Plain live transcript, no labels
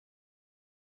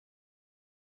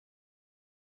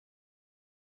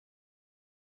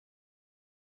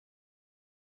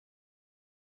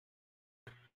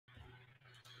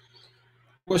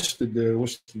What's the deal?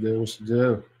 What's the deal? What's the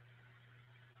deal?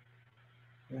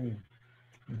 Hey.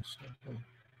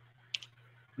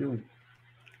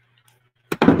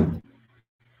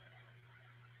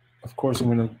 Of course,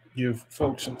 I'm going to give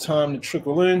folks some time to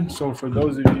trickle in. So for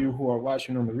those of you who are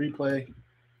watching on the replay,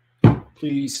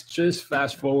 please just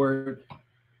fast forward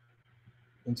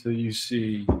until you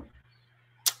see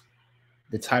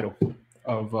the title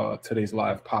of today's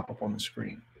live pop up on the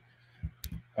screen.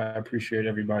 I appreciate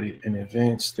everybody in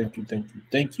advance. Thank you, thank you,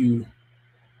 thank you.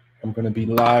 I'm going to be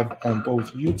live on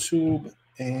both YouTube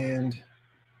and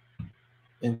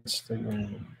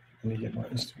Instagram. Let me get my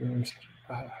Instagram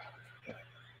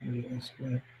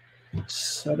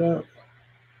set up.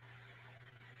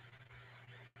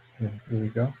 Here we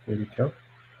go. Here we go.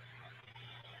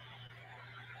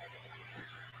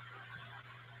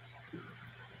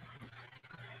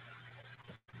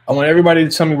 I want everybody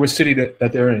to tell me which city that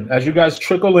they're in. As you guys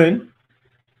trickle in,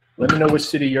 let me know which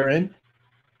city you're in,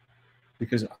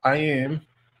 because I am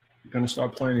going to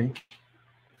start planning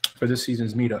for this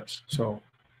season's meetups. So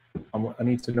I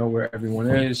need to know where everyone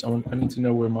is. I need to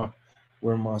know where my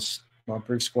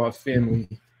Brick Squad family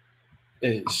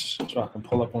is, so I can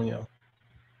pull up on y'all.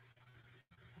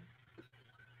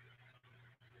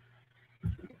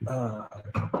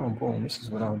 Boom, boom. This is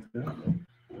what I'll do.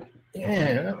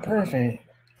 Yeah, perfect.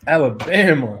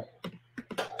 Alabama.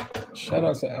 Shout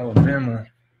out to Alabama.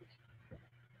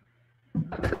 All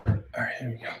right, here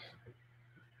we go.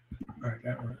 All right,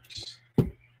 that works.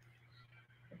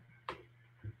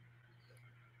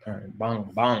 All right,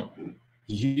 bang, bang.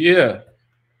 Yeah.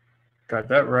 Got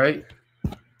that right.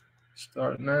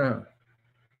 Start now.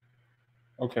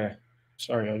 Okay.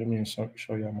 Sorry, I didn't mean to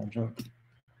show y'all my junk.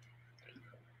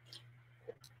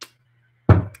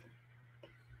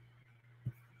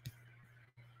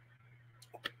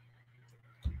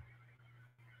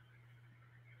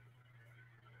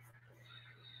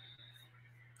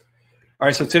 All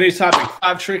right, so today's topic,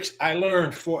 5 tricks I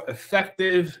learned for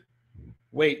effective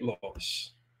weight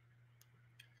loss.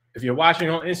 If you're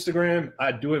watching on Instagram,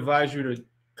 I do advise you to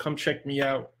come check me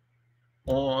out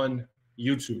on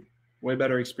YouTube. Way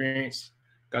better experience.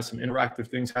 Got some interactive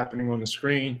things happening on the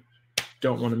screen.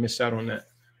 Don't want to miss out on that.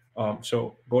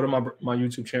 So go to my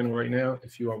YouTube channel right now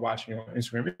if you are watching on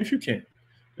Instagram, if you can.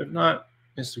 If not,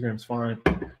 Instagram's fine.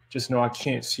 Just know I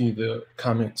can't see the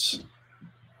comments.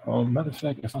 Matter of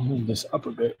fact, if I move this up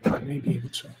a bit, I may be able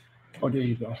to. Oh, there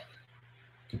you go.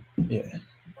 Yeah,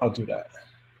 I'll do that.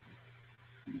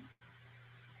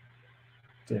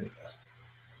 There we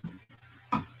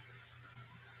go.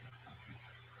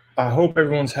 I hope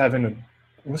everyone's having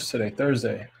what's today?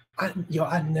 Thursday.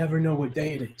 I never know what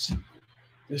day it is.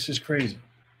 This is crazy.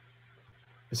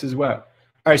 This is wild.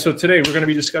 All right, so today we're going to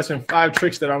be discussing 5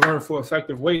 tricks that I learned for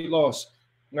effective weight loss.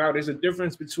 Now, there's a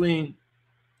difference between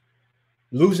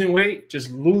losing weight, just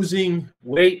losing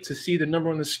weight to see the number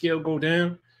on the scale go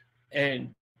down,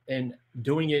 and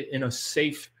doing it in a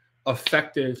safe,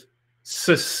 effective,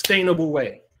 sustainable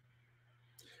way.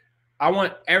 I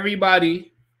want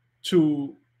everybody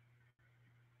to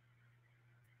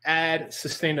add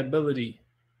sustainability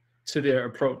to their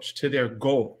approach, to their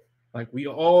goal. Like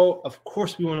of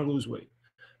course we want to lose weight.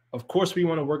 Of course we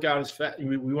want to work out as fast.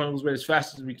 We want to lose weight as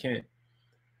fast as we can.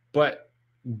 But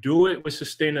do it with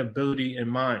sustainability in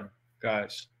mind,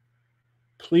 guys.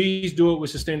 Please do it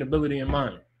with sustainability in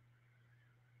mind.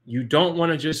 You don't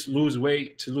want to just lose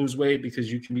weight to lose weight,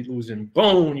 because you can be losing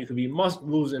bone, you could be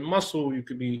losing muscle, you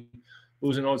could be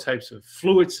losing all types of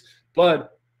fluids, blood,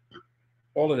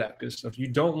 all of that good stuff.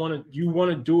 You want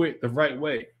to do it the right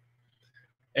way.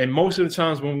 And most of the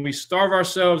times when we starve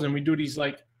ourselves and we do these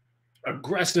like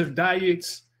aggressive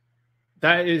diets,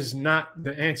 that is not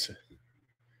the answer.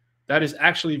 That is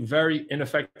actually very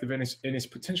ineffective, and it's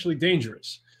potentially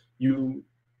dangerous.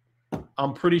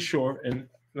 I'm pretty sure, and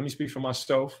let me speak for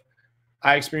myself,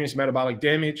 I experienced metabolic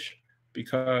damage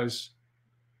because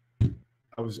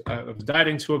I was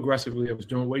dieting too aggressively. I was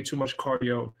doing way too much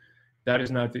cardio. That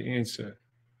is not the answer.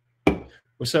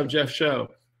 What's up, Jeff Shell?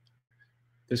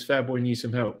 This fat boy needs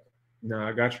some help. Nah,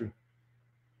 I got you.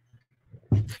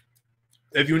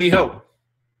 If you need help,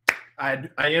 I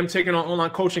am taking on online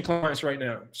coaching clients right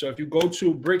now. So if you go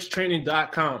to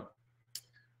brickstraining.com,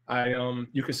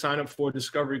 you can sign up for a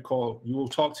discovery call. You will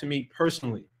talk to me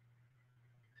personally.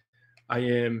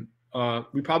 We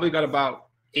probably got about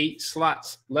 8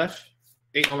 slots left,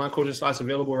 8 online coaching slots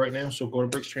available right now. So go to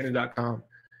brickstraining.com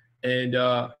and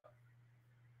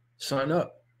sign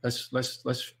up.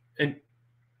 Let's. And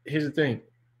here's the thing: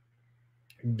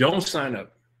 don't sign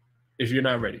up if you're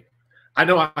not ready. I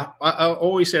know I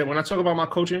always say when I talk about my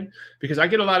coaching, because I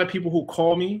get a lot of people who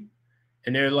call me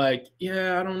and they're like,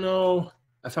 yeah, I don't know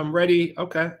if I'm ready.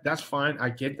 Okay, that's fine. I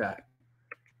get that.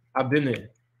 I've been there.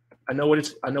 I know what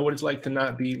it's like to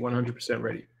not be 100%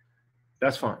 ready.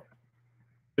 That's fine.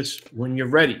 Just when you're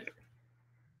ready.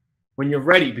 When you're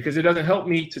ready, because it doesn't help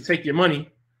me to take your money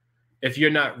if you're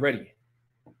not ready.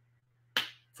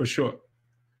 For sure.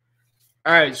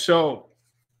 All right, so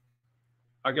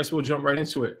I guess we'll jump right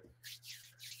into it.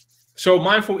 So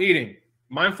mindful eating.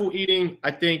 Mindful eating,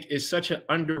 I think, is such an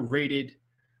underrated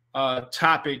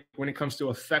topic when it comes to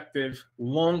effective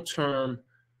long-term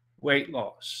weight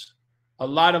loss. A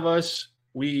lot of us,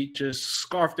 we just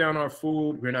scarf down our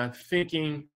food. We're not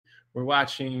thinking. We're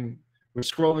scrolling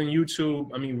YouTube.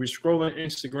 I mean, we're scrolling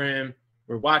Instagram.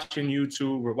 We're watching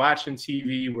YouTube. We're watching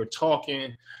TV. We're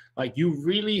talking. Like, you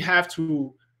really have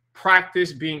to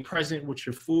practice being present with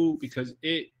your food because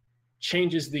it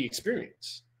changes the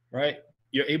experience, right?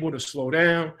 You're able to slow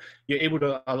down. You're able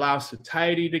to allow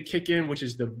satiety to kick in, which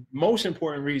is the most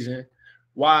important reason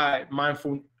why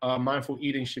mindful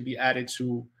eating should be added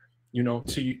to,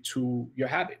 to your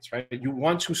habits, right? You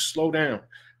want to slow down.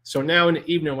 So now in the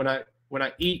evening, when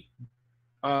I eat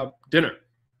dinner,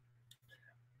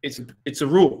 it's a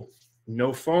rule: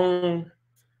 no phone,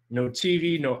 no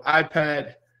TV, no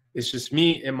iPad. It's just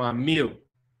me and my meal,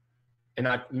 and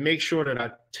I make sure that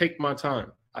I take my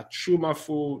time. I chew my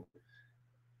food.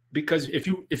 Because if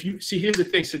you see, here's the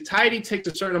thing: satiety takes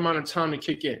a certain amount of time to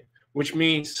kick in, which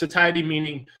means satiety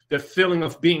meaning the feeling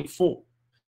of being full.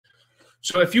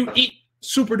 So if you eat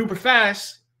super duper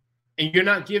fast and you're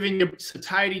not giving your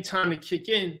satiety time to kick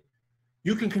in,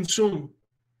 you can consume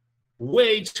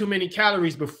way too many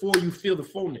calories before you feel the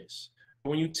fullness.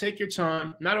 When you take your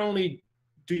time, not only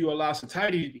do you allow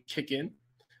satiety to kick in,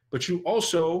 but you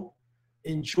also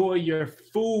enjoy your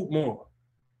food more.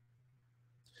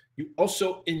 You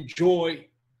also enjoy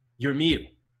your meal.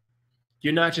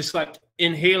 You're not just like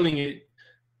inhaling it.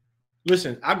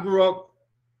 Listen, I grew up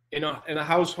in a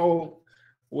household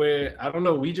where, I don't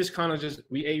know, we just kind of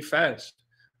we ate fast.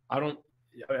 I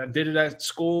did it at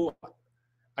school.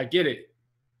 I get it.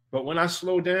 But when I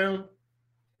slowed down,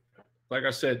 like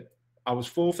I said, I was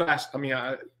full fast. I mean,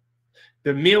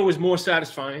 the meal was more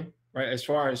satisfying, right? As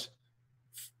far as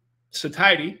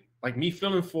satiety, like me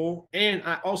feeling full, and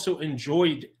I also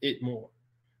enjoyed it more,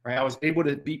 right? I was able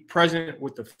to be present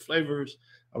with the flavors.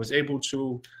 I was able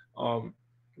to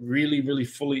really, really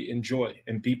fully enjoy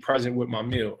and be present with my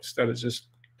meal instead of just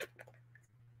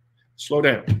slow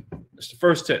down. That's the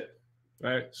first tip,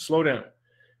 right? Slow down.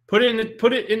 Put it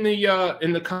in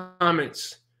the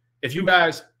comments if you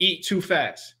guys eat too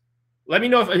fast. Let me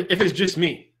know if it's just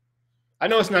me. I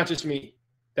know it's not just me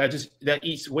that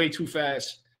eats way too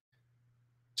fast.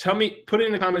 Tell me, put it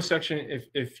in the comment section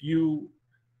if you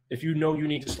know you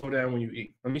need to slow down when you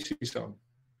eat. Let me see something.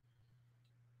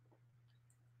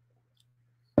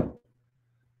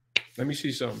 Let me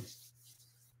see something.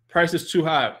 Price is too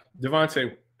high.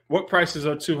 Devontae, what prices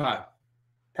are too high?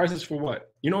 Prices for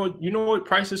what? You know what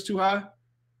price is too high?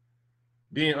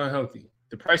 Being unhealthy.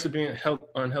 The price of being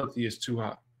unhealthy is too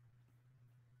high.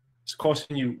 It's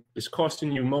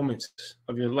costing you moments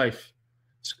of your life.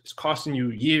 It's costing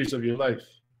you years of your life.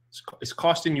 It's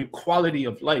costing you quality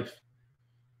of life.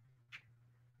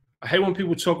 I hate when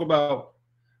people talk about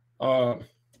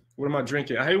what am I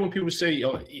drinking? I hate when people say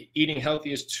eating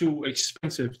healthy is too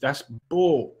expensive. That's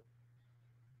bull.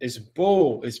 It's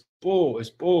bull. It's bull. It's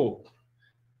bull.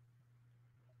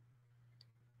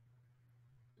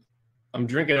 I'm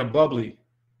drinking a bubbly.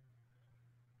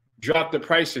 Drop the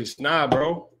prices. Nah,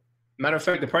 bro. Matter of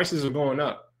fact, the prices are going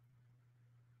up.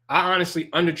 I honestly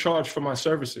undercharge for my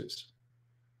services.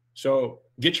 So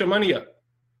get your money up.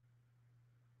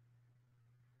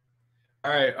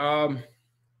 All right.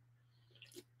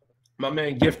 My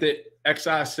man Gifted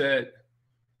XI said,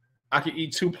 I could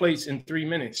eat 2 plates in 3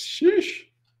 minutes. Sheesh.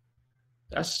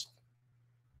 That's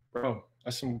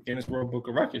some Guinness World Book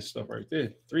of Records stuff right there.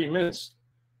 3 minutes,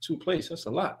 2 plates. That's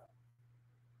a lot.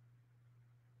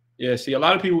 Yeah, see, a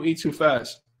lot of people eat too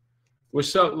fast.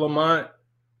 What's up, Lamont?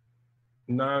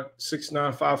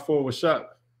 96954. What's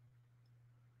up?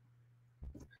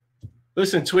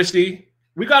 Listen, Twisty,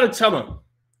 we got to tell them.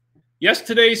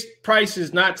 Yesterday's price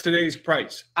is not today's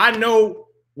price. I know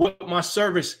what my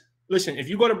service. Listen, if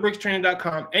you go to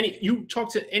brickstraining.com, you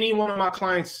talk to any one of my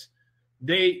clients,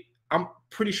 I'm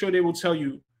pretty sure they will tell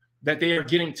you that they are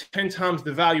getting 10 times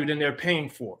the value than they're paying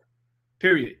for.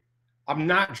 Period. I'm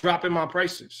not dropping my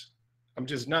prices. I'm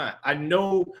just not. I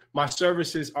know my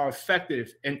services are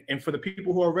effective, and for the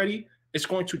people who are ready, it's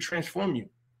going to transform you.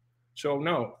 So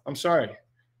no, I'm sorry.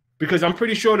 Because I'm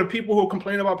pretty sure the people who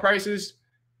complain about prices,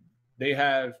 they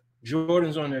have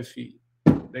Jordans on their feet.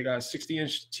 They got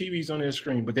 60-inch TVs on their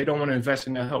screen, but they don't want to invest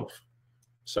in their health.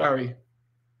 Sorry,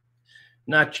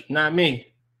 not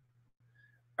me.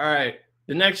 All right,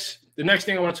 the next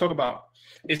thing I want to talk about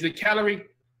is the calorie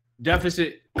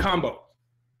deficit combo.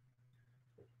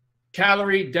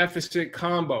 Calorie deficit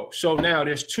combo. So now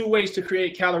there's 2 ways to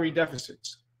create calorie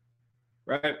deficits,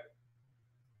 right?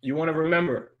 You want to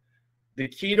remember the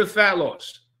key to fat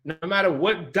loss. No matter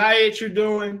what diet you're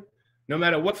doing, no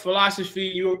matter what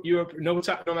philosophy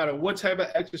no matter what type of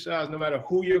exercise, no matter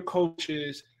who your coach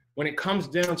is, when it comes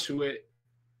down to it,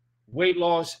 weight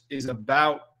loss is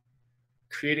about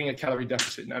creating a calorie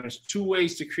deficit. Now, there's 2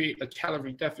 ways to create a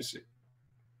calorie deficit: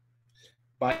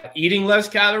 by eating less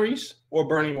calories or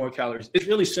burning more calories. It's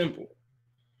really simple.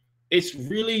 It's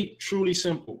really, truly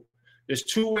simple. There's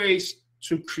 2 ways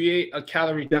to create a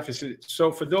calorie deficit.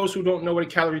 So for those who don't know what a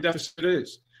calorie deficit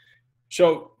is,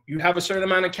 so you have a certain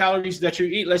amount of calories that you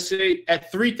eat. Let's say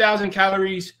at 3,000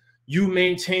 calories, you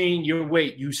maintain your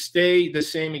weight. You stay the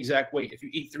same exact weight. If you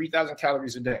eat 3,000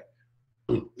 calories a day,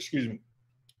 excuse me.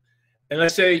 And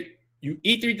let's say you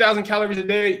eat 3,000 calories a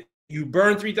day, you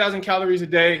burn 3,000 calories a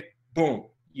day, boom,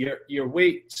 your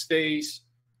weight stays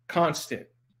constant.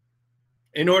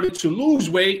 In order to lose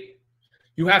weight,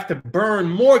 you have to burn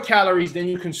more calories than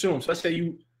you consume. So let's say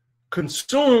you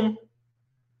consume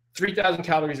 3,000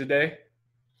 calories a day.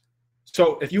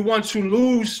 So if you want to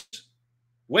lose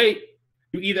weight,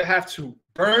 you either have to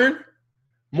burn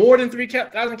more than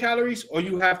 3,000 calories or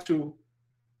you have to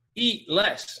eat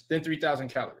less than 3,000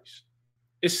 calories.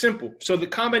 It's simple. So the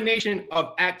combination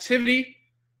of activity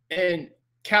and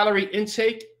calorie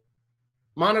intake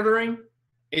monitoring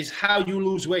is how you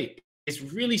lose weight. It's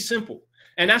really simple.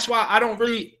 And that's why I don't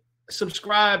really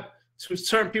subscribe to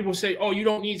certain people who say, oh, you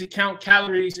don't need to count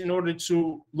calories in order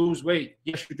to lose weight.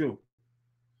 Yes, you do.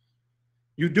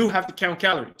 You do have to count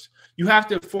calories. You have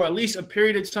to, for at least a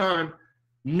period of time,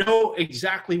 know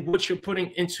exactly what you're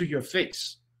putting into your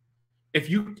face.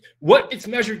 What gets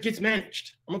measured gets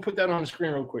managed. I'm gonna put that on the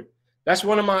screen real quick. That's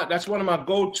one of my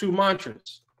go-to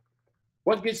mantras.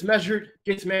 What gets measured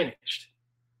gets managed.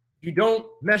 You don't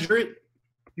measure it,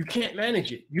 you can't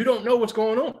manage it. You don't know what's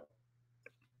going on.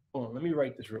 Hold on, let me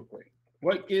write this real quick.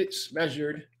 What gets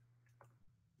measured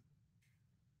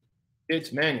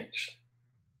gets managed.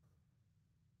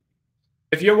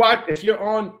 If you're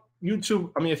on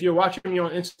YouTube, if you're watching me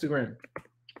on Instagram,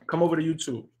 come over to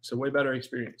YouTube. It's a way better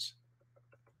experience.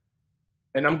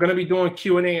 And I'm going to be doing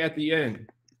Q&A at the end.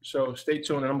 So stay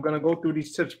tuned. And I'm going to go through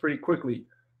these tips pretty quickly.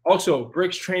 Also,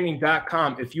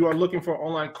 BricksTraining.com. If you are looking for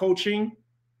online coaching,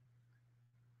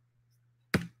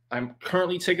 I'm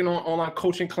currently taking on online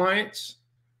coaching clients.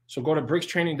 So go to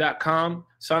BricksTraining.com,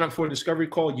 sign up for a discovery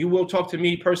call. You will talk to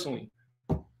me personally.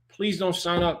 Please don't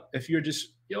sign up if you're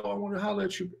just, yo, I want to holler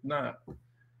at you. Nah.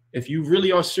 If you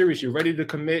really are serious, you're ready to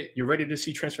commit, you're ready to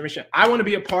see transformation. I want to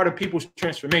be a part of people's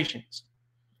transformations.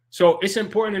 So it's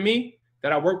important to me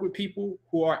that I work with people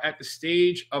who are at the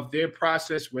stage of their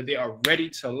process where they are ready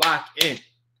to lock in.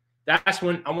 That's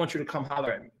when I want you to come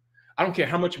holler at me. I don't care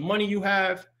how much money you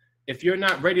have. If you're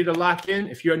not ready to lock in,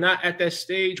 if you're not at that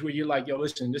stage where you're like, yo,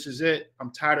 listen, this is it.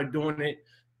 I'm tired of doing it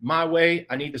my way.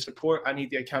 I need the support. I need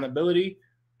the accountability.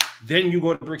 Then you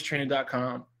go to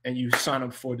BricksTraining.com and you sign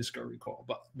up for a discovery call.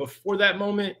 But before that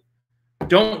moment,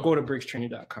 don't go to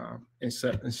BricksTraining.com and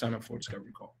sign up for a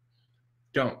discovery call.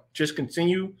 Don't. Just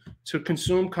continue to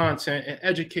consume content and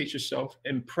educate yourself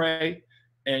and pray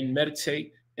and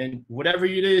meditate and whatever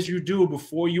it is you do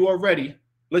before you are ready.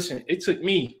 Listen, it took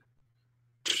me,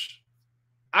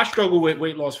 I struggled with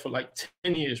weight loss for like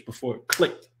 10 years before it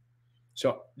clicked.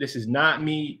 So this is not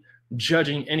me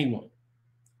judging anyone.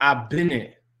 I've been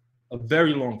there a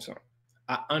very long time.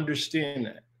 I understand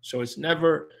that. So it's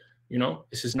never,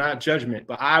 this is not judgment,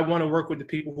 but I want to work with the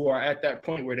people who are at that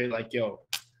point where they're like, yo,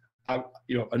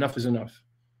 enough is enough.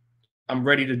 I'm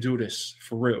ready to do this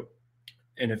for real.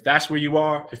 And if that's where you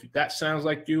are, if that sounds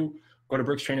like you, go to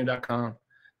BricksTraining.com.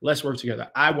 Let's work together.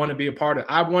 I want to be a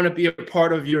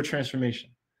part of your transformation.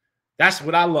 That's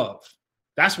what I love.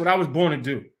 That's what I was born to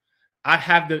do.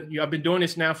 I've been doing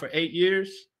this now for 8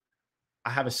 years. I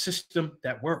have a system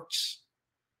that works.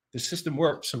 The system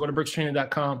works. So go to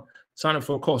BricksTraining.com, sign up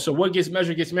for a call. So what gets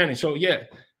measured gets managed. So yeah,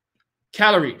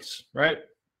 calories, right?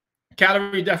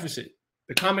 Calorie deficit,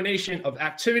 the combination of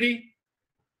activity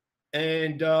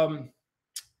and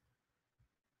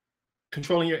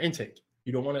controlling your intake.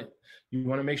 You want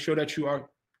to make sure that you are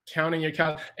counting your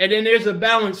calories. And then there's a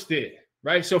balance there,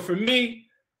 right? So for me,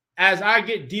 as I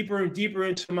get deeper and deeper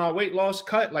into my weight loss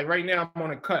cut, like right now I'm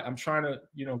on a cut. I'm trying to,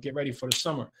 get ready for the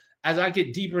summer. As I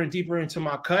get deeper and deeper into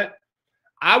my cut,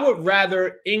 I would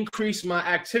rather increase my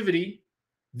activity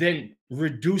then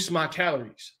reduce my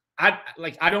calories.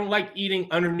 I don't like eating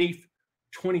underneath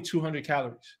 2,200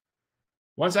 calories.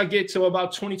 Once I get to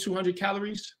about 2,200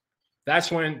 calories,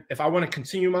 that's when, if I want to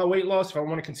continue my weight loss, if I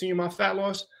want to continue my fat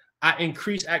loss, I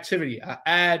increase activity. I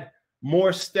add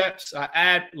more steps. I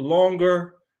add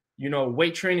longer,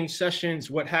 weight training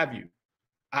sessions, what have you.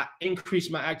 I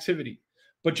increase my activity.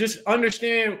 But just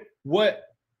understand what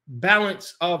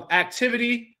balance of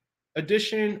activity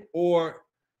addition or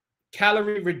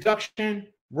calorie reduction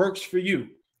works for you.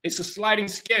 It's a sliding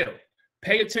scale.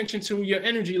 Pay attention to your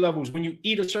energy levels when you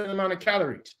eat a certain amount of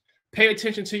calories. Pay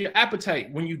attention to your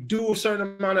appetite when you do a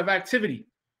certain amount of activity.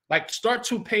 Like, start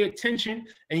to pay attention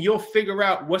and you'll figure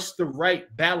out what's the right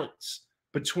balance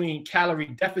between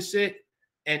calorie deficit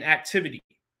and activity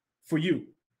for you,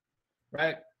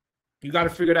 right? You got to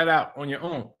figure that out on your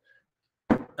own,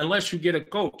 unless you get a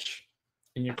coach,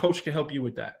 and your coach can help you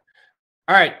with that.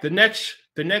 All right, the next,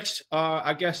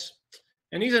 I guess,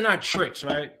 and these are not tricks,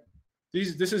 right?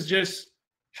 This is just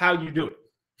how you do it.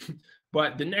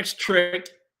 But the next trick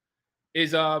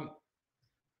is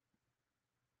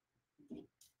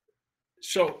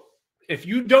so if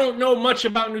you don't know much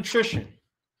about nutrition,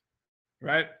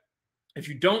 right? If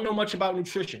you don't know much about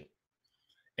nutrition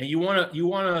and you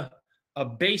want a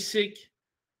basic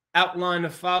outline to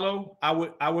follow, I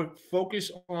would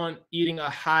focus on eating a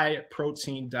high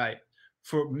protein diet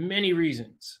for many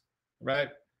reasons, right?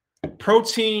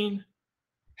 Protein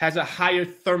has a higher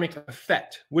thermic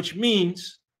effect, which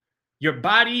means your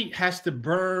body has to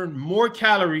burn more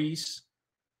calories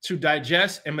to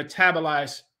digest and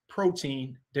metabolize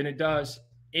protein than it does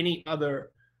any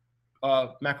other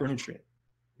macronutrient,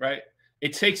 right?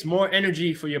 It takes more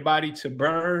energy for your body to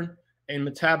burn and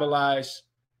metabolize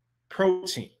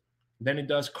protein than it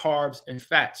does carbs and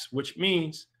fats, which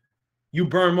means you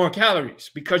burn more calories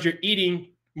because you're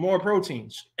eating more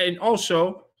proteins. And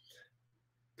also,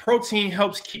 protein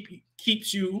helps keep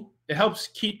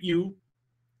you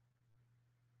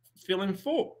feeling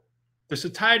full. The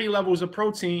satiety levels of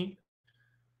protein,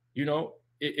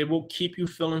 it will keep you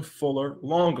feeling fuller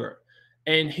longer.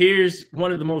 And here's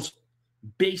one of the most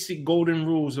basic golden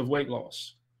rules of weight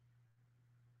loss.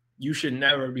 You should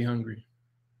never be hungry.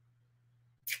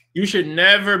 You should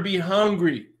never be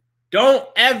hungry. Don't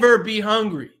ever be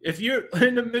hungry. If you're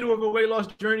in the middle of a weight loss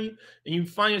journey and you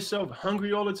find yourself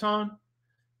hungry all the time,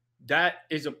 that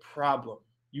is a problem.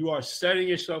 You are setting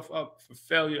yourself up for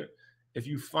failure if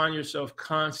you find yourself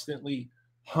constantly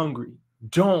hungry.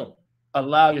 Don't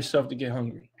allow yourself to get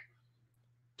hungry.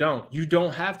 Don't. You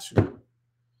don't have to.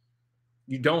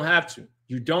 You don't have to.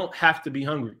 You don't have to be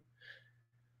hungry,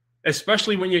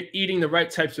 especially when you're eating the right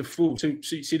types of food. So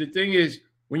see, the thing is,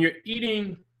 when you're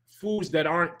eating foods that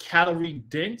aren't calorie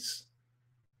dense,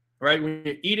 right? When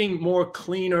you're eating more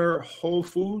cleaner whole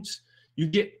foods, you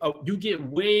get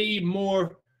way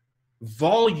more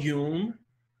volume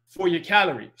for your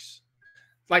calories.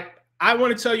 Like, I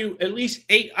want to tell you, at least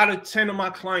 8 out of 10 of my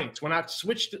clients, when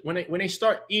they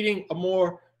start eating a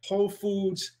more whole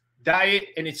foods diet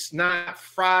and it's not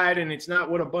fried and it's not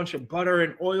with a bunch of butter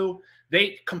and oil,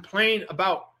 they complain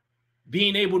about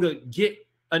being able to get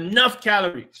enough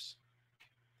calories.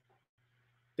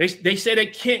 They say they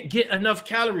can't get enough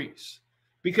calories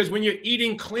because when you're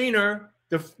eating cleaner,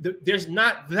 there's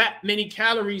not that many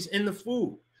calories in the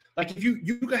food. Like, if you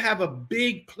could have a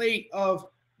big plate of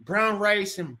brown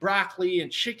rice and broccoli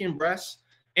and chicken breasts,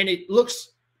 and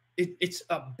it's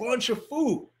a bunch of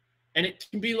food, and it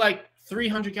can be like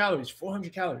 300 calories,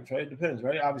 400 calories, right? It depends,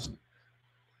 right? Obviously.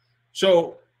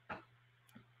 So,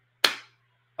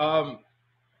 how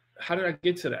did I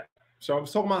get to that? So I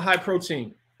was talking about high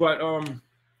protein, but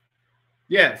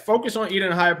yeah, focus on eating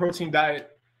a higher protein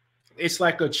diet. It's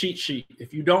like a cheat sheet.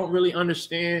 If you don't really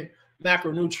understand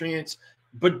macronutrients,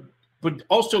 but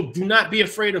also do not be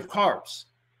afraid of carbs.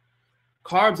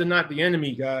 Carbs are not the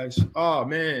enemy, guys. Oh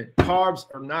man, carbs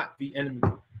are not the enemy.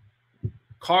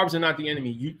 Carbs are not the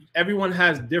enemy. Everyone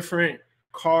has different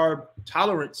carb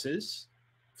tolerances,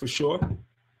 for sure,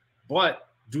 but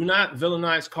do not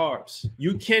villainize carbs.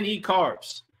 You can eat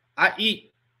carbs. I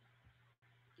eat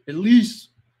at least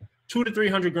 200 to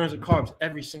 300 grams of carbs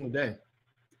every single day.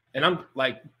 And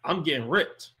I'm getting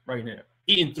ripped right now,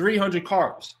 eating 300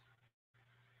 carbs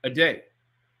a day.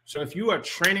 So if you are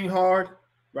training hard,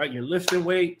 right, you're lifting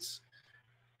weights,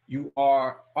 you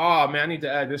are, oh man, I need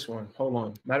to add this one. Hold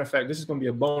on. Matter of fact, this is going to be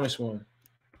a bonus one.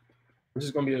 This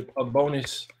is going to be a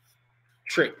bonus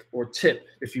trick or tip,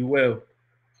 if you will.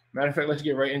 Matter of fact, let's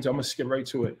get right into it. I'm going to skip right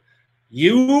to it.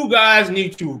 You guys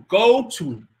need to go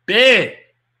to bed.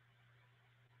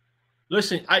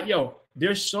 Listen,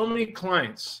 there's so many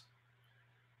clients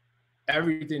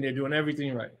everything. They're doing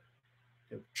everything right.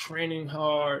 They're training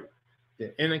hard.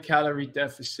 They're in a calorie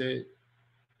deficit,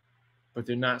 but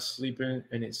they're not sleeping,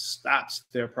 and it stops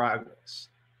their progress.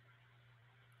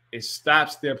 It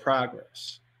stops their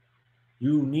progress.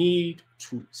 You need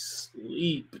to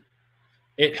sleep.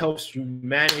 It helps you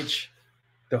manage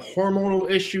the hormonal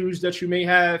issues that you may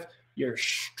have, your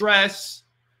stress,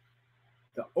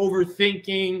 the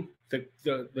overthinking,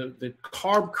 the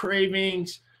carb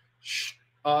cravings.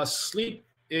 Sleep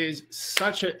is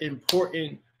such an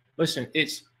important, listen,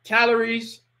 it's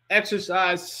calories,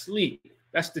 exercise, sleep.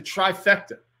 That's the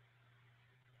trifecta.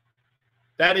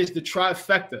 That is the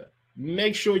trifecta.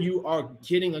 Make sure you are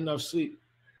getting enough sleep.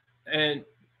 And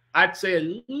I'd say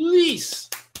at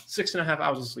least 6.5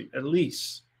 hours of sleep, at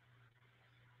least.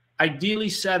 Ideally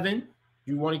 7.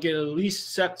 You want to get at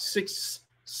least 6.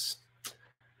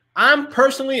 I'm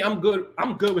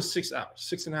good with 6 hours,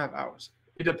 6.5 hours.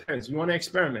 It depends. You want to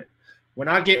experiment. When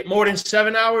I get more than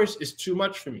 7 hours, it's too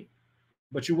much for me.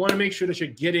 But you want to make sure that you're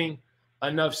getting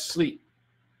enough sleep.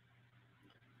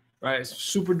 Right? It's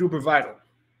super duper vital.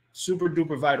 Super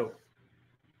duper vital.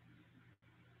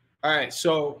 All right.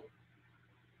 So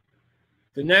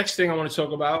the next thing I want to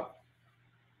talk about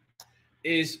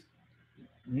is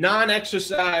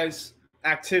non-exercise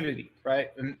activity,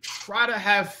 right? And try to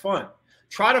have fun.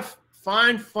 Try to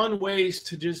find fun ways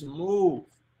to just move.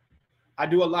 I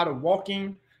do a lot of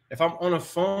walking. If I'm on a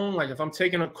phone, like if I'm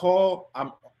taking a call,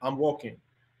 I'm walking.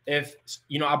 If,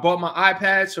 I bought my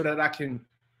iPad so that I can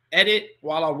edit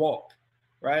while I walk,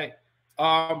 right?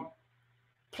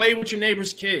 Play with your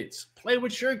neighbor's kids. Play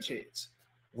with your kids.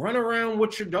 Run around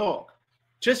with your dog.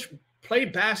 Just play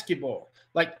basketball.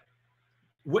 Like,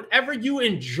 whatever you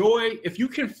enjoy, if you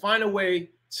can find a way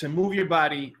to move your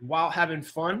body while having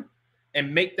fun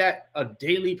and make that a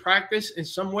daily practice in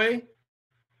some way,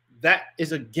 that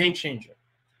is a game changer.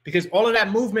 Because all of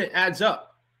that movement adds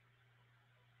up.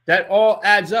 That all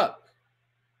adds up.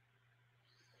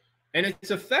 And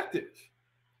it's effective.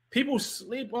 People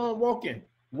sleep on walking.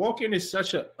 Walking is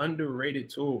such an underrated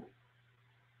tool.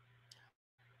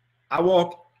 I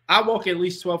walk at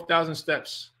least 12,000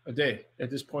 steps a day at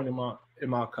this point in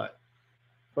my cut.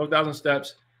 12,000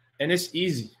 steps, and it's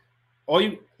easy.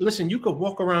 You could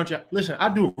walk around I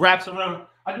do laps around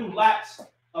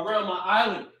my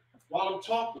island while I'm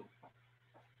talking.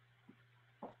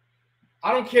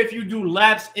 I don't care if you do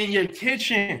laps in your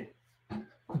kitchen.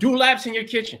 Do laps in your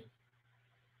kitchen.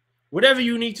 Whatever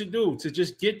you need to do to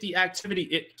just get the activity,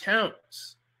 it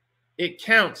counts. It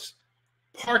counts.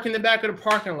 Park in the back of the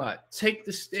parking lot. Take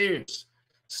the stairs.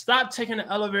 Stop taking the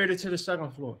elevator to the second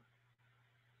floor.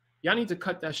 Y'all need to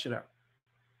cut that shit out.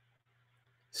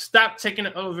 Stop taking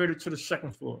the elevator to the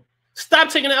second floor. Stop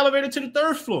taking the elevator to the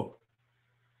third floor.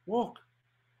 Walk.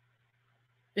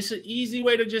 It's an easy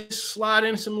way to just slide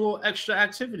in some little extra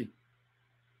activity.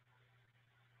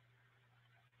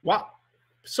 Why?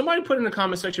 Somebody put in the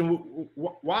comment section,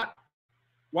 why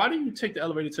do you take the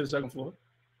elevator to the second floor?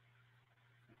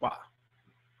 Why?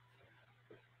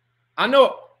 I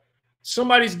know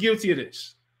somebody's guilty of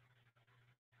this.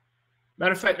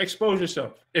 Matter of fact, expose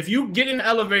yourself. If you get in the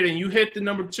elevator and you hit the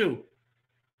number 2,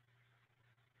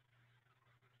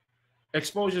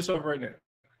 expose yourself right now.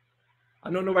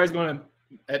 I know nobody's going to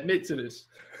admit to this.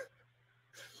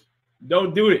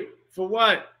 Don't do it. For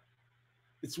what?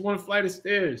 It's one flight of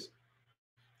stairs.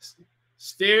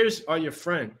 Stairs are your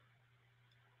friend.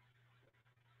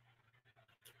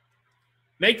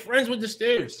 Make friends with the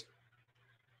stairs.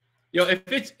 Yo,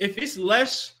 if it's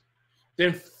less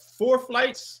than 4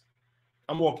 flights,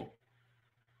 I'm walking.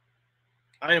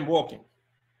 I am walking.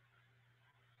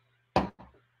 All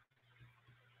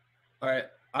right,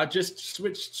 I just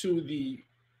switched to the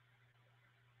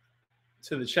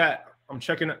chat. I'm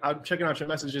checking out your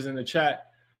messages in the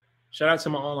chat. Shout out to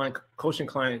my online coaching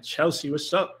client, Chelsea.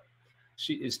 What's up?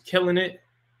 She is killing it.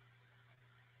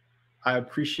 I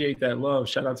appreciate that love.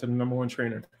 Shout out to the #1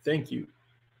 trainer. Thank you.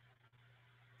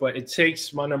 But it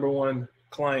takes my #1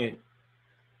 client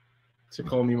to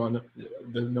call me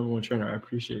the #1 trainer. I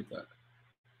appreciate that.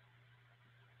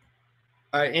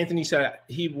 All right, Anthony said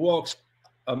he walks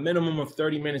a minimum of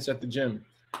 30 minutes at the gym.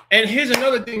 And here's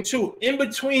another thing too. In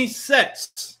between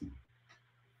sets,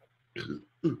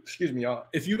 excuse me, y'all.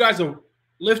 If you guys are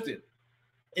lifted,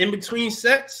 in between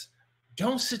sets,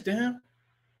 don't sit down.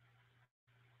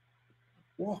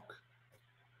 Walk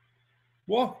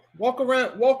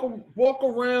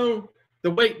around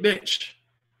the weight bench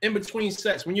in between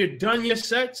sets. When you're done your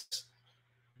sets,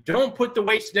 don't put the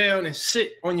weights down and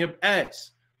sit on your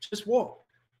ass. Just walk.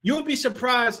 You'll be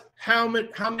surprised how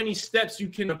many steps you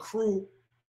can accrue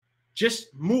just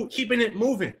keeping it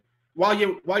moving. while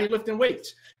you're lifting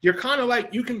weights. You're kind of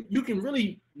like you can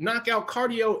really knock out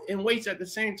cardio and weights at the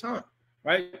same time,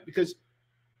 right? Because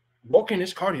walking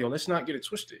is cardio. Let's not get it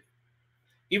twisted.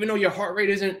 Even though your heart rate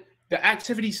isn't, the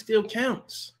activity still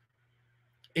counts.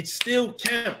 It still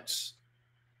counts.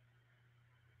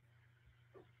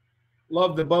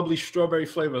 Love the bubbly strawberry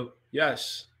flavor.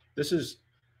 Yes, this is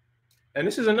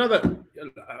another,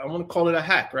 I want to call it a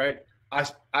hack, right?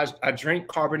 I drink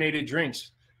carbonated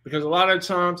drinks because a lot of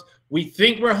times we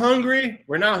think we're hungry.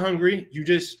 We're not hungry. You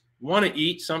just want to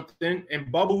eat something,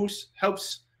 and bubbles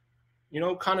helps,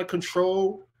 kind of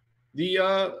control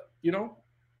the,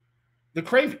 the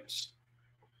cravings.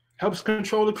 Helps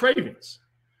control the cravings.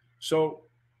 So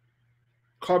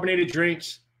carbonated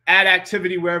drinks, add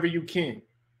activity wherever you can.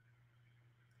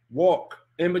 Walk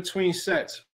in between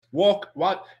sets. Walk.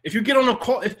 If you get on a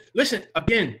call, listen,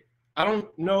 again, I don't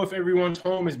know if everyone's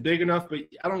home is big enough, but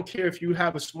I don't care if you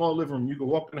have a small living room. You can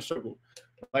walk in a circle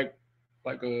like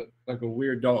a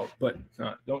weird dog, but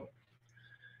don't.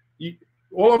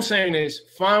 All I'm saying is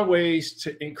find ways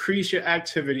to increase your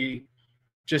activity,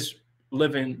 just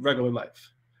living regular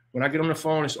life. When I get on the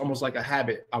phone, it's almost like a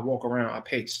habit. I walk around, I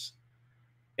pace.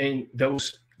 And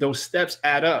those steps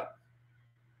add up.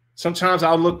 Sometimes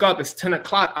I'll look up, it's 10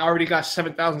 o'clock, I already got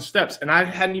 7,000 steps, and I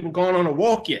hadn't even gone on a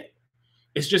walk yet.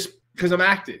 It's just because I'm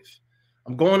active.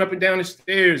 I'm going up and down the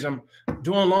stairs, I'm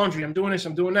doing laundry, I'm doing this,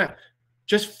 I'm doing that.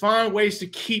 Just find ways to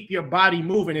keep your body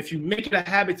moving. If you make it a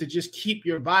habit to just keep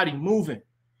your body moving.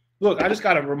 Look, I just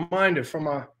got a reminder from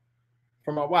my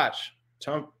watch.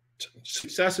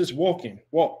 Success is walking.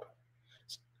 Walk.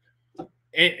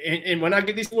 And when I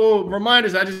get these little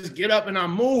reminders, I just get up and I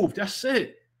move. That's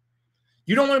it.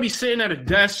 You don't want to be sitting at a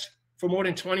desk for more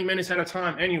than 20 minutes at a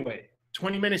time anyway.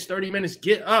 20 minutes, 30 minutes,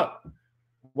 get up.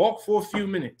 Walk for a few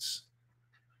minutes.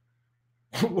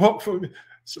 Walk for,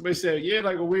 somebody said, yeah,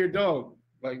 like a weird dog.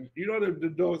 Like,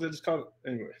 the dogs that just call it.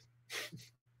 Anyway.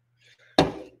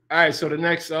 All right, so the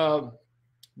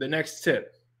next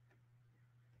tip.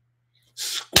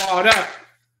 Squat up.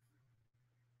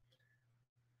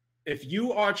 If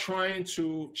you are trying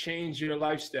to change your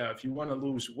lifestyle, if you want to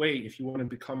lose weight, if you want to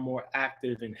become more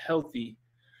active and healthy,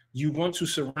 you want to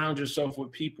surround yourself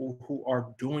with people who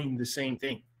are doing the same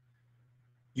thing.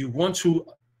 You want to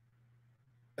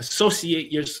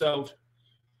associate yourself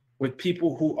with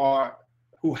people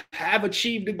who have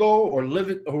achieved the goal or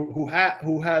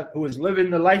who is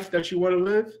living the life that you want to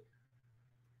live,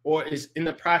 or is in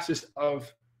the process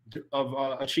of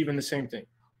achieving the same thing.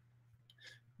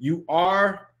 You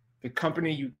are the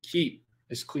company you keep.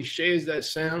 As cliche as that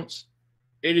sounds,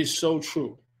 it is so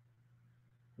true.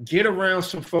 Get around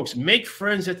some folks. Make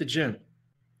friends at the gym.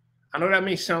 I know that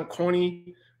may sound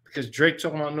corny because Drake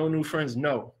talking about no new friends.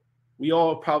 No, we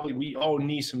all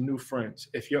need some new friends.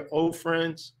 If your old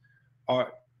friends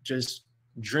are just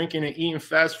drinking and eating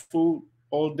fast food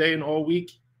all day and all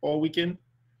weekend,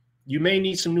 you may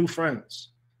need some new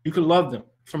friends. You could love them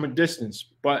from a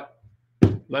distance, but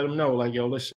let them know, like, yo,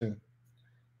 listen,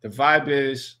 the vibe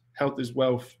is health is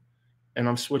wealth, and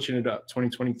I'm switching it up.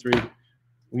 2023,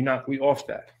 we off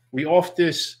that. We off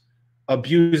this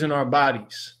abusing our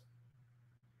bodies.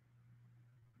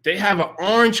 They have an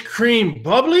orange cream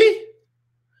bubbly?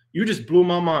 You just blew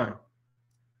my mind.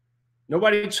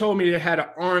 Nobody told me they had an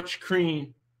orange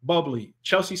cream bubbly.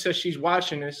 Chelsea says she's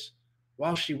watching this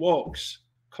while she walks.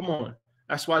 Come on.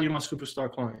 That's why you're my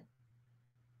superstar client.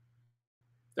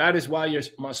 That is why you're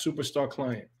my superstar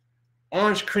client.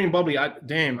 Orange cream bubbly.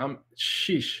 I'm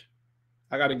sheesh.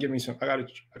 I gotta give me some. I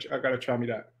gotta try me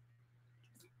that.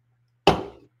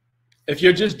 If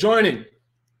you're just joining,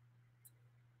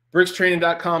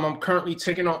 BricksTraining.com, I'm currently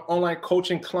taking on online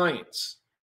coaching clients.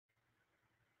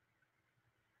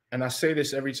 And I say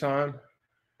this every time,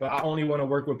 but I only want to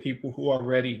work with people who are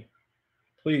ready.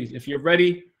 Please, if you're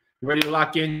ready to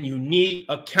lock in, you need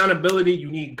accountability, you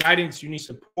need guidance, you need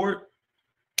support,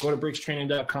 go to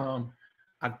BricksTraining.com.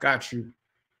 I got you.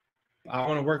 I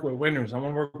want to work with winners. I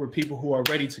want to work with people who are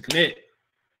ready to commit.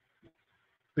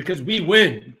 Because we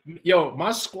win. Yo,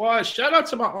 my squad, shout out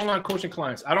to my online coaching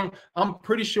clients. I'm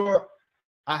pretty sure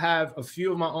I have a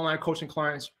few of my online coaching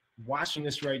clients watching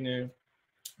this right now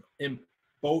in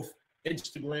both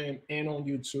Instagram and on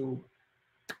YouTube.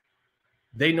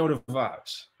 They know the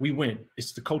vibes. We win.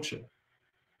 It's the culture.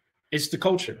 It's the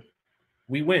culture.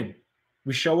 We win.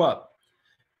 We show up.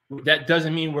 That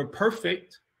doesn't mean we're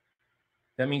perfect.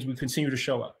 That means we continue to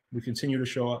show up. We continue to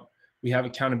show up. We have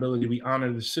accountability. We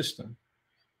honor the system.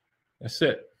 That's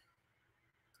it.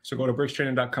 So go to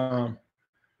BricksTraining.com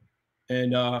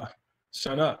and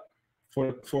sign up for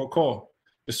a call.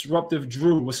 Disruptive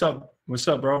Drew, what's up? What's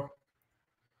up, bro?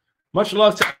 Much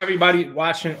love to everybody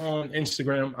watching on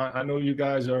Instagram. I know you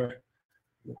guys are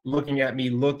looking at me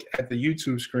look at the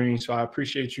YouTube screen, so I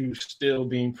appreciate you still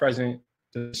being present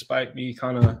despite me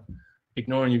kind of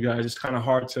ignoring you guys. It's kind of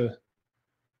hard to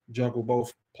juggle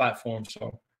both platforms.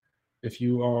 So if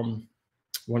you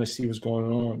want to see what's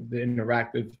going on, the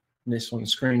interactiveness on the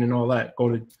screen and all that, go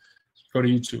to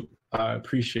YouTube. I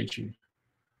appreciate you.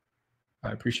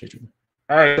 I appreciate you.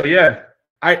 All right, so yeah.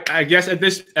 I guess at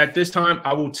this time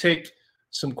I will take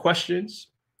some questions.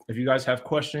 If you guys have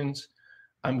questions,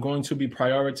 I'm going to be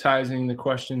prioritizing the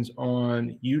questions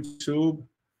on YouTube.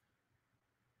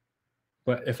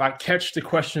 But if I catch the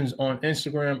questions on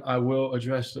Instagram, I will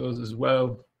address those as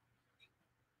well.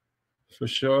 For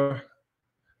sure.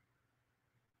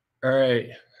 All right.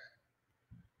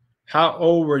 How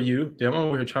old were you? Damn, I'm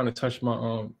over here trying to touch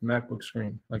my MacBook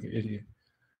screen like an idiot.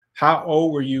 How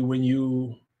old were you when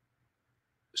you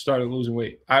started losing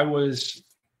weight? I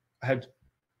had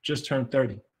just turned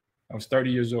 30. I was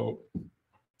 30 years old.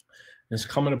 It's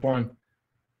coming up on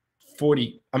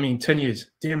 40. I mean, 10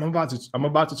 years. Damn, I'm about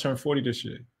to turn 40 this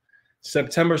year.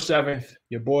 September 7th,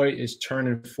 your boy is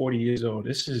turning 40 years old.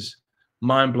 This is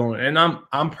mind blowing, and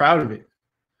I'm proud of it,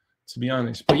 to be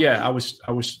honest. But yeah, I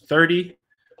was 30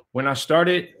 when I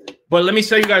started. But let me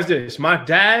tell you guys this: my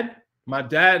dad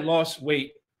lost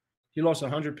weight. He lost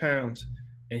 100 pounds.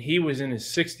 And he was in his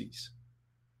 60s.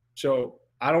 So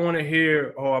I don't want to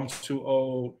hear, oh, I'm too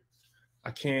old.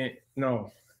 I can't.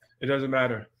 No, it doesn't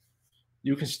matter.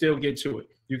 You can still get to it.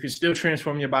 You can still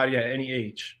transform your body at any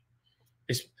age.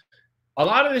 It's a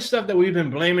lot of this stuff that we've been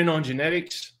blaming on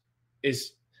genetics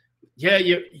is, yeah,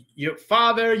 your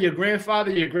father, your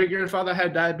grandfather, your great-grandfather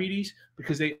had diabetes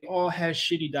because they all had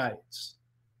shitty diets.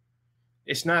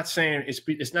 It's not saying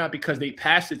it's not because they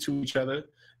passed it to each other.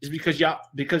 It's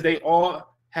because they all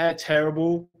had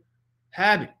terrible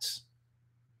habits.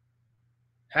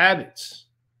 All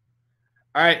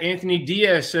right, Anthony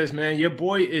Diaz says, man, your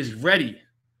boy is ready.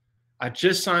 I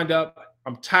just signed up.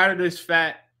 I'm tired of this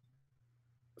fat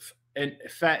and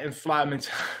fly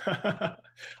mentality.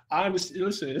 I understand.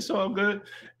 Listen, it's all good.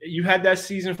 You had that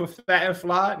season for fat and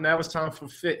fly. Now it's time for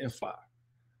fit and fly.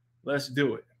 Let's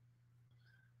do it.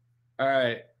 All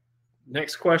right.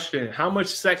 Next question. How much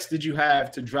sex did you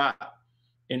have to drop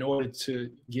in order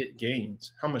to get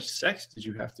gains? How much sex did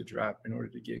you have to drop in order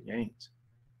to get gains?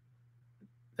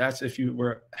 That's if you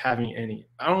were having any.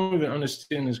 I don't even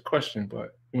understand this question,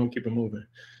 but we're going to keep it moving.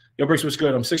 Yo, Bricks, what's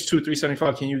good? I'm 6'2",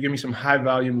 375. Can you give me some high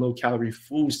volume, low calorie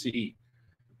foods to eat?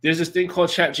 There's this thing called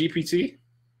ChatGPT.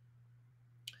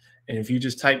 And if you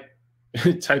just type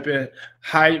in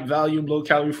high volume, low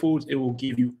calorie foods, it will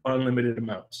give you unlimited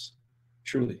amounts.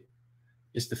 Truly.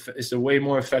 It's a way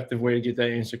more effective way to get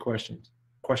that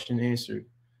question answered.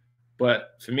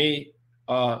 But for me,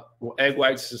 egg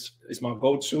whites is my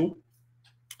go-to.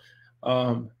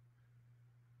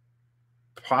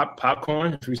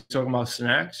 Popcorn, if we're talking about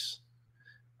snacks.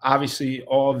 Obviously,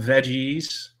 all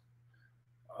veggies.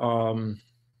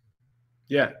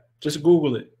 Yeah, just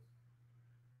Google it.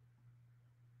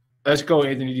 Let's go,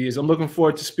 Anthony Diaz. I'm looking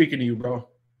forward to speaking to you, bro.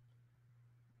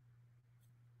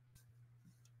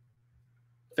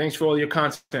 Thanks for all your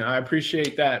content. I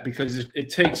appreciate that because it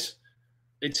takes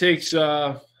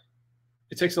a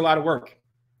lot of work.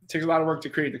 It takes a lot of work to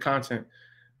create the content.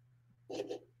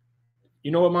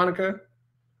 You know what, Monica?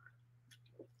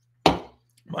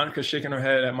 Monica's shaking her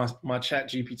head at my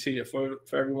ChatGPT. For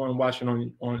everyone watching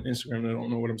on Instagram that don't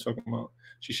know what I'm talking about,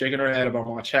 she's shaking her head about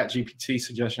my ChatGPT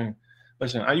suggestion.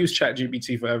 Listen, I use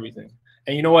ChatGPT for everything.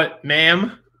 And you know what,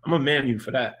 ma'am? I'm gonna man you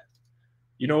for that.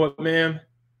 You know what, ma'am?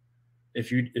 If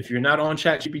you're not on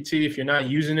ChatGPT, if you're not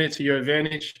using it to your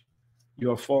advantage, you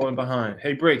are falling behind.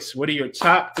 Hey, Bricks, what are your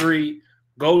top 3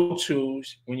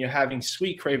 go-tos when you're having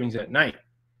sweet cravings at night?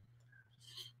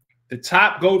 The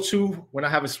top go-to when I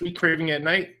have a sweet craving at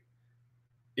night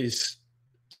is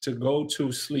to go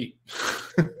to sleep.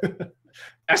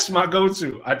 That's my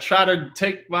go-to. I try to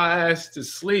take my ass to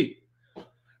sleep.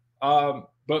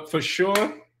 But for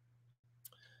sure,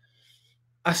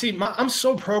 I'm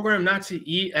so programmed not to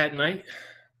eat at night.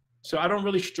 So I don't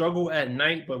really struggle at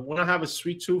night. But when I have a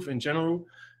sweet tooth in general,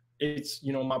 it's,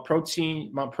 my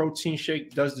protein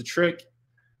shake does the trick.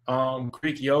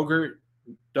 Greek yogurt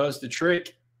does the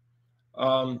trick.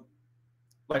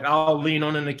 Like I'll lean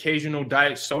on an occasional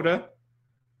diet soda.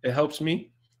 It helps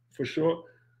me for sure.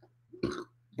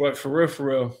 But for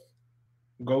real,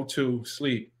 go to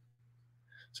sleep.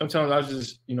 Sometimes I'll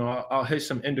just, I'll hit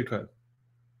some indica.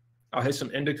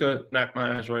 Knock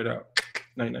my ass right out.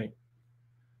 Night.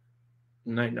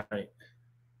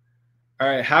 All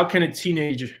right. How can a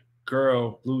teenage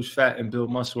girl lose fat and build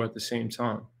muscle at the same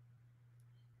time?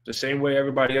 the same way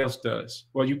everybody else does.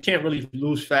 Well, you can't really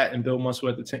lose fat and build muscle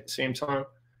at the same time.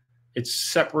 It's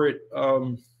separate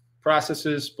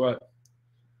processes, but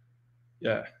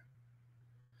yeah.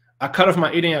 I cut off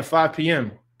my eating at 5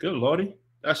 p.m. Good Lordy,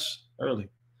 that's early.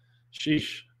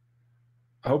 Sheesh.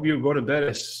 I hope you go to bed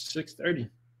at 6:30.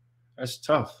 That's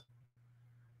tough.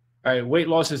 All right, weight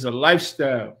loss is a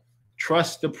lifestyle.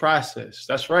 Trust the process.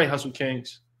 That's right, Hustle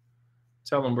Kings.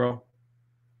 Tell them, bro.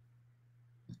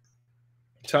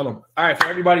 Tell them. All right, for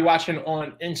everybody watching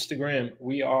on Instagram,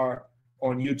 we are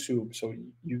on YouTube. So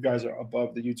you guys are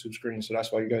above the YouTube screen. So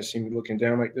that's why you guys see me looking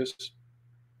down like this.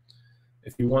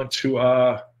 If you want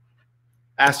to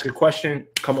ask a question,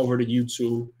 come over to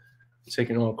YouTube. I'm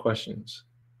taking all questions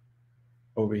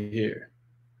over here.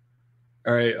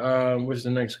 All right, what's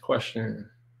the next question?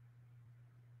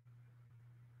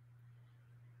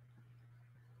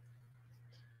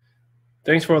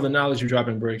 Thanks for all the knowledge you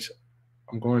dropping, Briggs.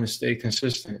 I'm going to stay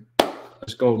consistent.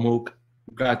 Let's go, Mook.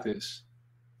 You got this.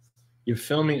 You're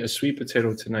filming a sweet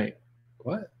potato tonight.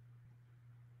 What?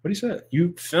 What he said?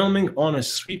 You filming on a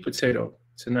sweet potato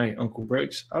tonight, Uncle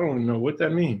Briggs? I don't know what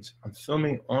that means. I'm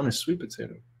filming on a sweet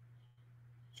potato.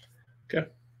 Okay.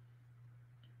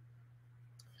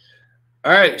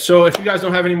 All right. So if you guys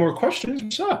don't have any more questions,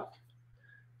 what's up?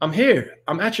 I'm here.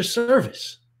 I'm at your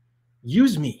service.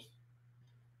 Use me.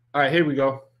 All right, here we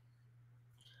go.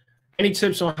 Any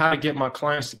tips on how to get my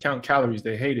clients to count calories?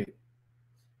 They hate it.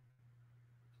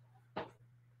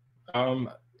 I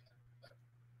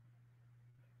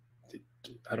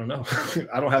don't know.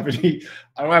 I don't have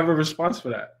a response for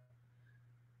that.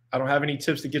 I don't have any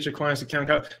tips to get your clients to count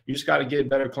calories. You just got to get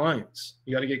better clients.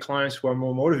 You got to get clients who are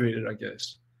more motivated, I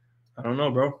guess. I don't know,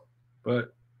 bro.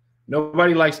 But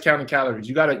nobody likes counting calories.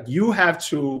 You have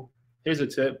to, here's a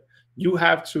tip. You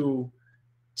have to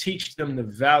teach them the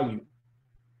value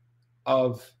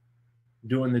of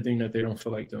doing the thing that they don't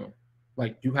feel like doing.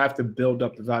 Like, you have to build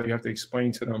up the value. You have to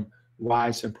explain to them why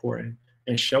it's important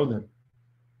and show them,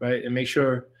 right? And make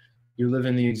sure you live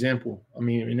in the example. I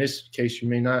mean, in this case, you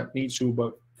may not need to,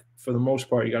 but for the most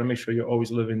part, you got to make sure you're always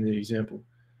living the example.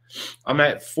 I'm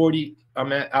at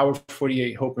hour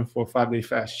 48, hoping for a 5-day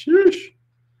fast. Sheesh.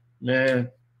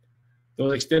 Man,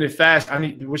 those extended fasts,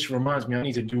 which reminds me, I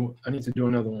need to do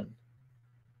another one.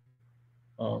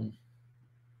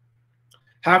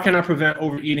 How can I prevent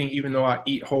overeating even though I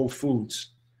eat whole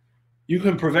foods? You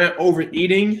can prevent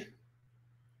overeating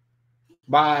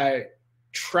by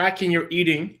tracking your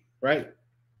eating, right?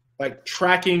 Like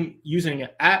tracking using an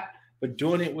app, but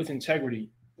doing it with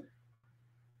integrity.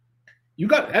 You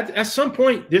got at some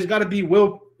point, there's got to be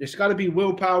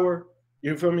willpower.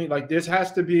 You feel me? Like, this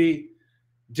has to be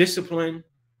discipline.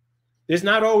 There's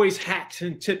not always hacks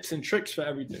and tips and tricks for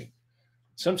everything.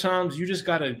 Sometimes you just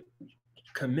got to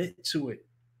commit to it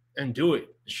and do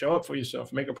it. Show up for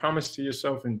yourself. Make a promise to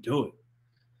yourself and do it.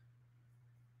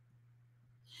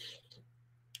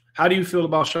 How do you feel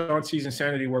about Shaun T's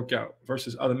Insanity workout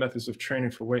versus other methods of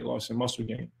training for weight loss and muscle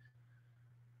gain?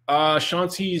 Shaun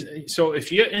T's, so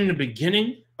if you're in the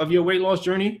beginning of your weight loss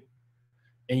journey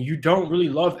and you don't really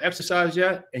love exercise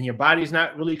yet and your body's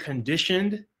not really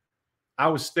conditioned, I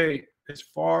would stay as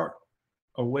far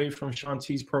away from Shaun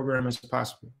T's program as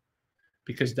possible,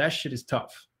 because that shit is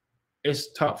tough.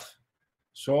 It's tough.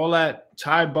 So all that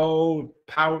Taebo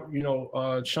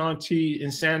power, Shaun T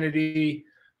Insanity,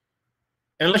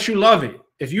 unless you love it.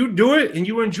 If you do it and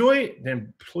you enjoy it,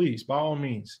 then please, by all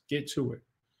means, get to it.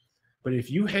 But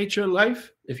if you hate your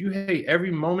life, if you hate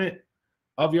every moment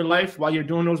of your life while you're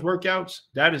doing those workouts,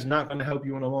 that is not going to help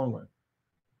you in the long run.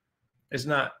 It's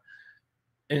not.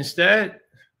 Instead,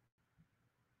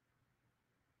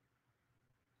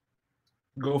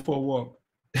 go for a walk.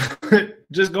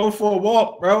 Just go for a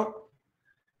walk, bro.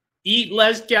 Eat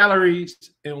less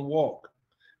calories and walk.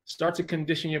 Start to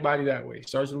condition your body that way.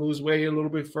 Start to lose weight a little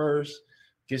bit first.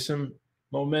 Get some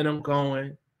momentum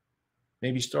going.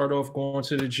 Maybe start off going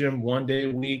to the gym 1 day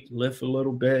a week. Lift a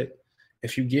little bit.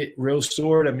 If you get real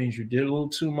sore, that means you did a little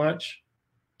too much.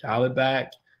 Dial it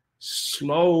back.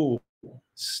 Slow,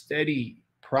 steady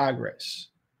progress.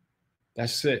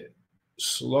 That's it.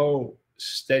 Slow,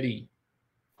 steady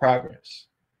progress.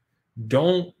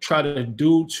 Don't try to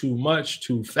do too much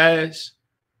too fast.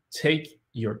 Take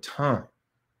your time.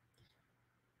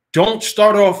 Don't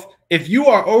start off. If you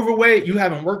are overweight, you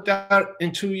haven't worked out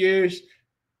in 2 years,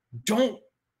 don't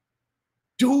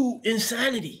do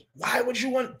insanity. Why would you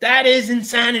want? That is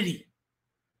insanity.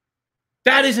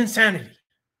 That is insanity.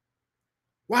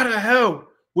 Why the hell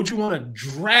would you want to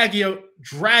drag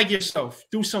yourself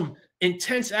through some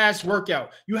intense ass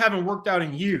workout? You haven't worked out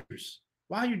in years.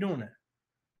 Why are you doing that?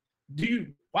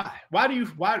 Why? Why do you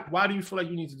feel like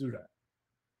you need to do that?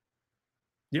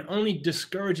 You're only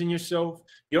discouraging yourself.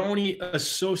 You're only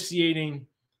associating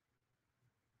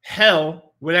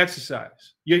hell with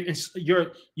exercise.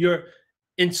 You're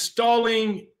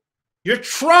installing, you're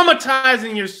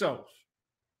traumatizing yourself.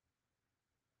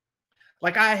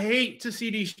 Like, I hate to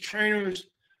see these trainers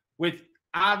with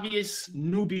obvious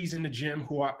newbies in the gym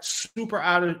who are super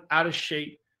out of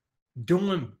shape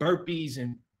doing burpees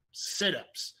and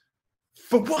sit-ups.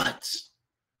 For what?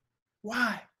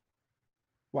 Why?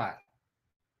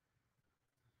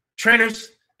 Trainers,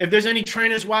 if there's any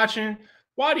trainers watching,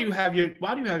 why do you have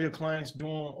your clients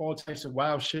doing all types of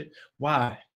wild shit?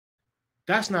 Why?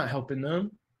 That's not helping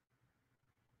them.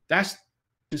 That's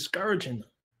discouraging them.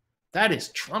 That is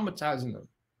traumatizing them.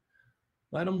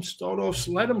 Let them start off,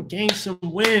 let them gain some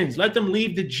wins. Let them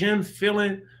leave the gym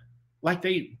feeling like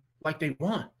they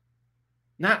won,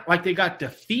 not like they got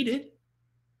defeated.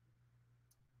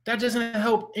 That doesn't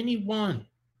help anyone.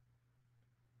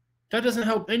 That doesn't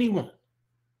help anyone.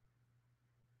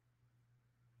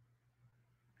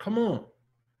 Come on.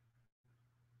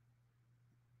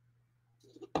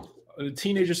 The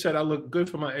teenager said, I look good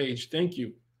for my age. Thank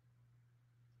you.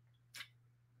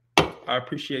 I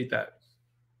appreciate that.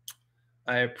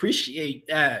 I appreciate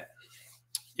that.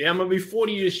 Yeah, I'm going to be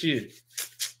 40 this year.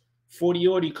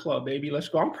 40 club, baby. Let's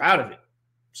go. I'm proud of it.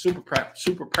 Super proud.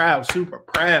 Super proud. Super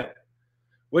proud.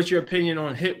 What's your opinion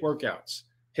on HIIT workouts?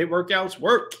 HIIT workouts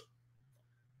work,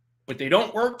 but they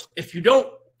don't work if you don't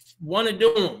want to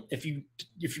do them.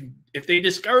 If they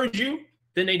discourage you,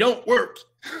 then they don't work.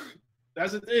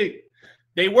 That's the thing.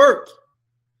 They work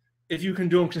if you can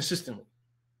do them consistently.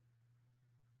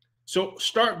 So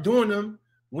start doing them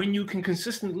when you can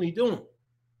consistently do them.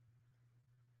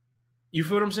 You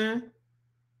feel what I'm saying?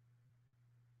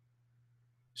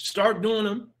 Start doing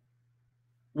them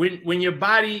when your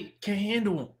body can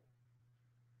handle them.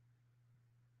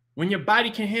 When your body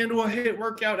can handle a HIIT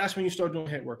workout, that's when you start doing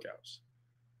HIIT workouts.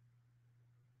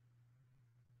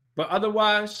 But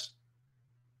otherwise,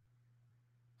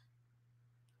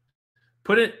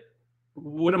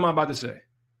 what am I about to say?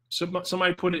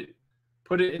 Somebody put it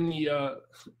in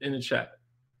the chat.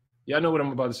 Y'all know what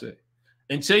I'm about to say.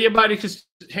 Until your body can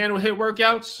handle HIIT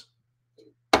workouts,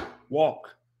 walk.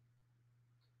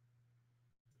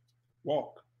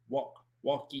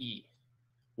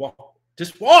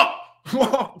 Just walk.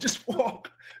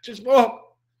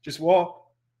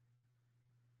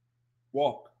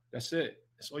 Walk. That's it.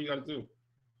 That's all you got to do.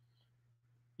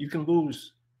 You can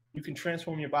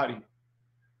transform your body.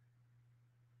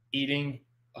 Eating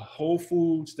a whole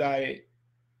foods diet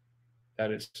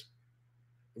that is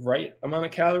right amount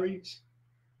of calories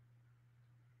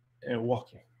and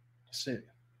walking. That's it.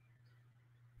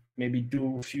 Maybe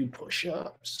do a few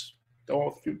push-ups. Throw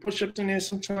a few push-ups in there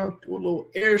sometimes. Do a little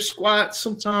air squat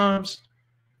sometimes.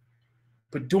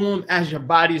 But do them as your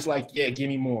body's like, yeah, give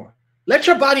me more. Let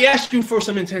your body ask you for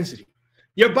some intensity.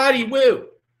 Your body will.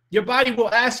 Your body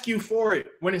will ask you for it.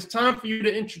 When it's time for you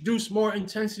to introduce more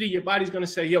intensity, your body's going to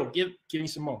say, yo, give me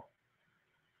some more.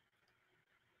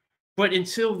 But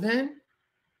until then,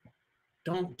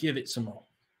 don't give it some more.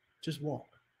 Just walk.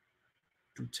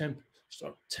 Do 10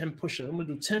 push-ups. I'm going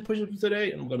to do 10 push-ups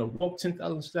today, and I'm going to walk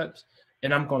 10,000 steps,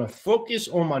 and I'm going to focus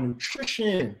on my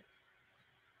nutrition.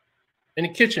 In the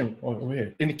kitchen, over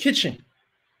here. In the kitchen.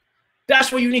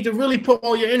 That's where you need to really put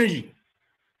all your energy.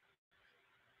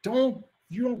 You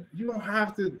don't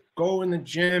have to go in the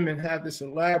gym and have this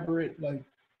elaborate, like,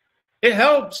 it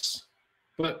helps,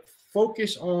 but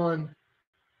focus on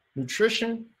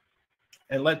nutrition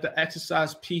and let the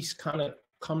exercise piece kind of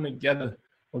come together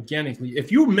organically.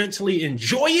 If you mentally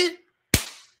enjoy it,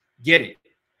 get it.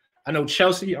 I know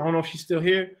Chelsea, I don't know if she's still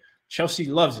here. Chelsea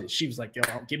loves it. She was like, yo,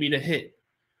 give me the HIIT.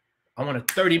 I want a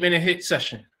 30-minute HIIT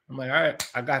session. I'm like, all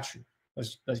right, I got you.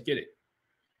 Let's get it.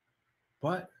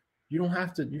 But you don't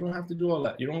have to do all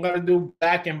that. You don't got to do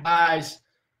back and buys,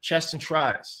 chest and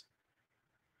tries.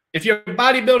 If you're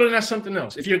bodybuilding, that's something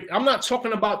else. I'm not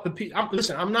talking about the people.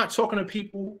 Listen, I'm not talking to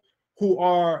people who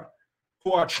are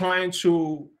trying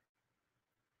to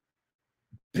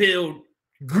build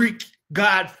Greek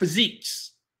god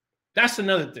physiques. That's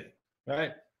another thing,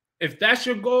 right? If that's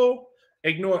your goal,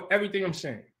 ignore everything I'm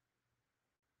saying.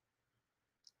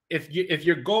 If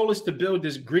your goal is to build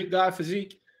this Greek god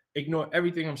physique, ignore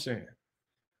everything I'm saying.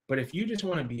 But if you just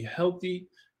want to be healthy,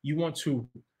 you want to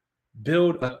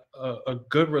build a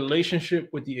good relationship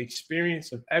with the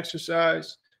experience of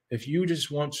exercise, if you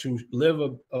just want to live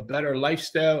a better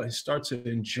lifestyle and start to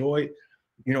enjoy,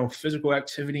 physical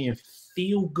activity and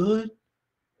feel good,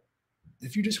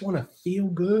 if you just want to feel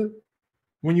good,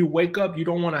 when you wake up, you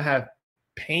don't want to have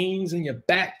pains in your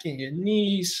back and your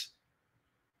knees,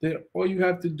 then all you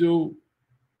have to do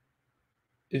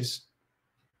is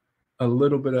a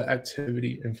little bit of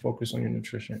activity and focus on your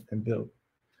nutrition and build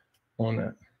on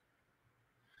that.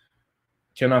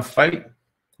 Can I fight?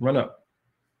 Run up.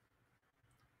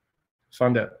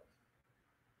 Find out.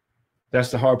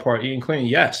 That's the hard part, eating clean.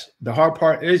 Yes, the hard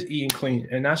part is eating clean.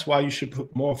 And that's why you should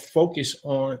put more focus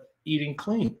on eating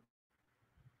clean.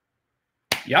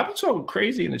 Y'all been talking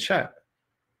crazy in the chat.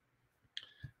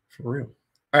 For real.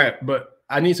 All right, but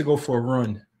I need to go for a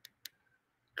run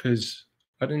because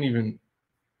I did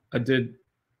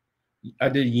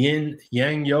yin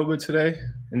yang yoga today,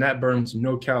 and that burns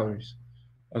no calories.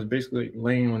 I was basically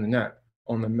laying on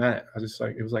the mat. I just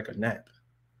it was like a nap.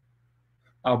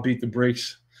 I'll beat the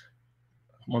brakes.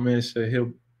 My man said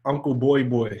Uncle Boy.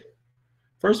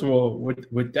 First of all,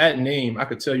 with that name, I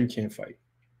could tell you can't fight.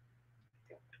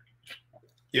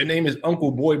 Your name is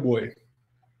Uncle Boy.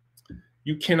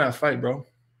 You cannot fight, bro.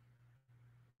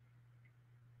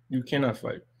 You cannot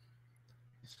fight.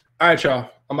 All right, y'all.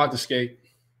 I'm about to skate.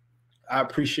 I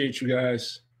appreciate you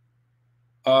guys.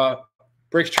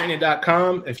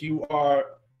 BricksTraining.com. If you are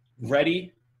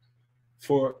ready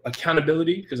for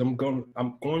accountability, because I'm going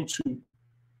to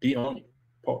be on you.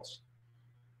 Pause.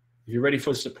 If you're ready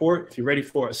for support, if you're ready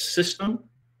for a system,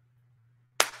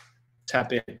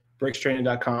 tap in.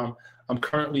 BricksTraining.com. I'm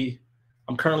currently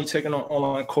taking on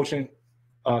online coaching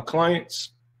clients.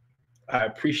 I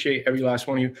appreciate every last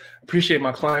one of you. Appreciate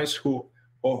my clients who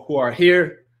are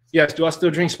here. Yes, do I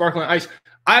still drink sparkling ice?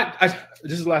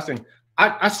 This is the last thing.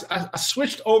 I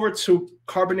switched over to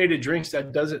carbonated drinks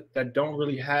that don't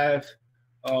really have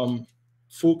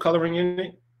food coloring in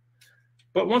it.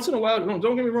 But once in a while,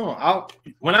 don't get me wrong.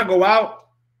 When I go out,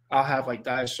 I'll have like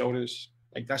diet sodas.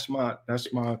 Like that's my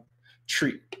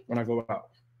treat when I go out.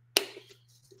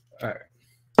 All right.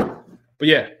 But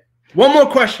yeah, one more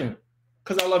question,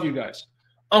 because I love you guys.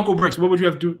 Uncle Bricks, what would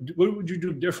you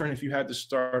do different if you had to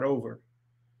start over?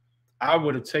 I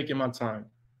would have taken my time.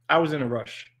 I was in a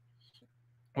rush.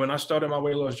 When I started my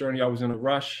weight loss journey, I was in a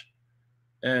rush,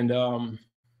 and I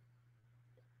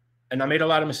made a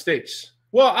lot of mistakes.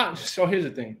 Well, so here's the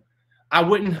thing. I'm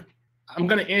going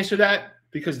to answer that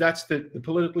because that's the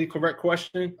politically correct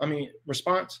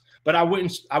response. But I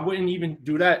wouldn't even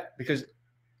do that, because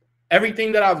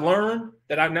everything that I've learned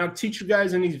that I now teach you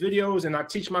guys in these videos and I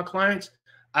teach my clients,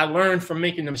 I learned from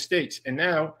making the mistakes. And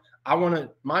now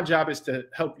my job is to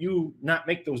help you not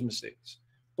make those mistakes.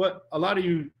 But a lot of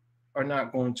you are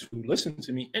not going to listen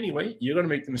to me anyway. You're going to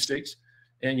make the mistakes,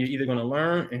 and you're either going to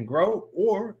learn and grow,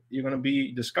 or you're going to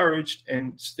be discouraged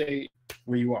and stay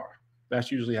where you are. That's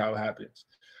usually how it happens.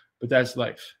 But that's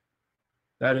life.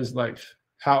 That is life.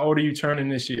 How old are you turning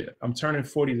this year? I'm turning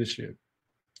 40 this year.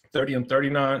 30, I'm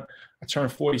 39. I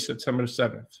turned 40 September the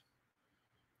 7th.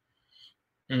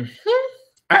 All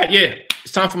right, yeah.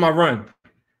 It's time for my run.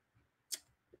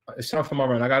 I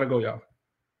got to go, y'all.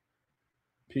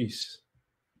 Peace.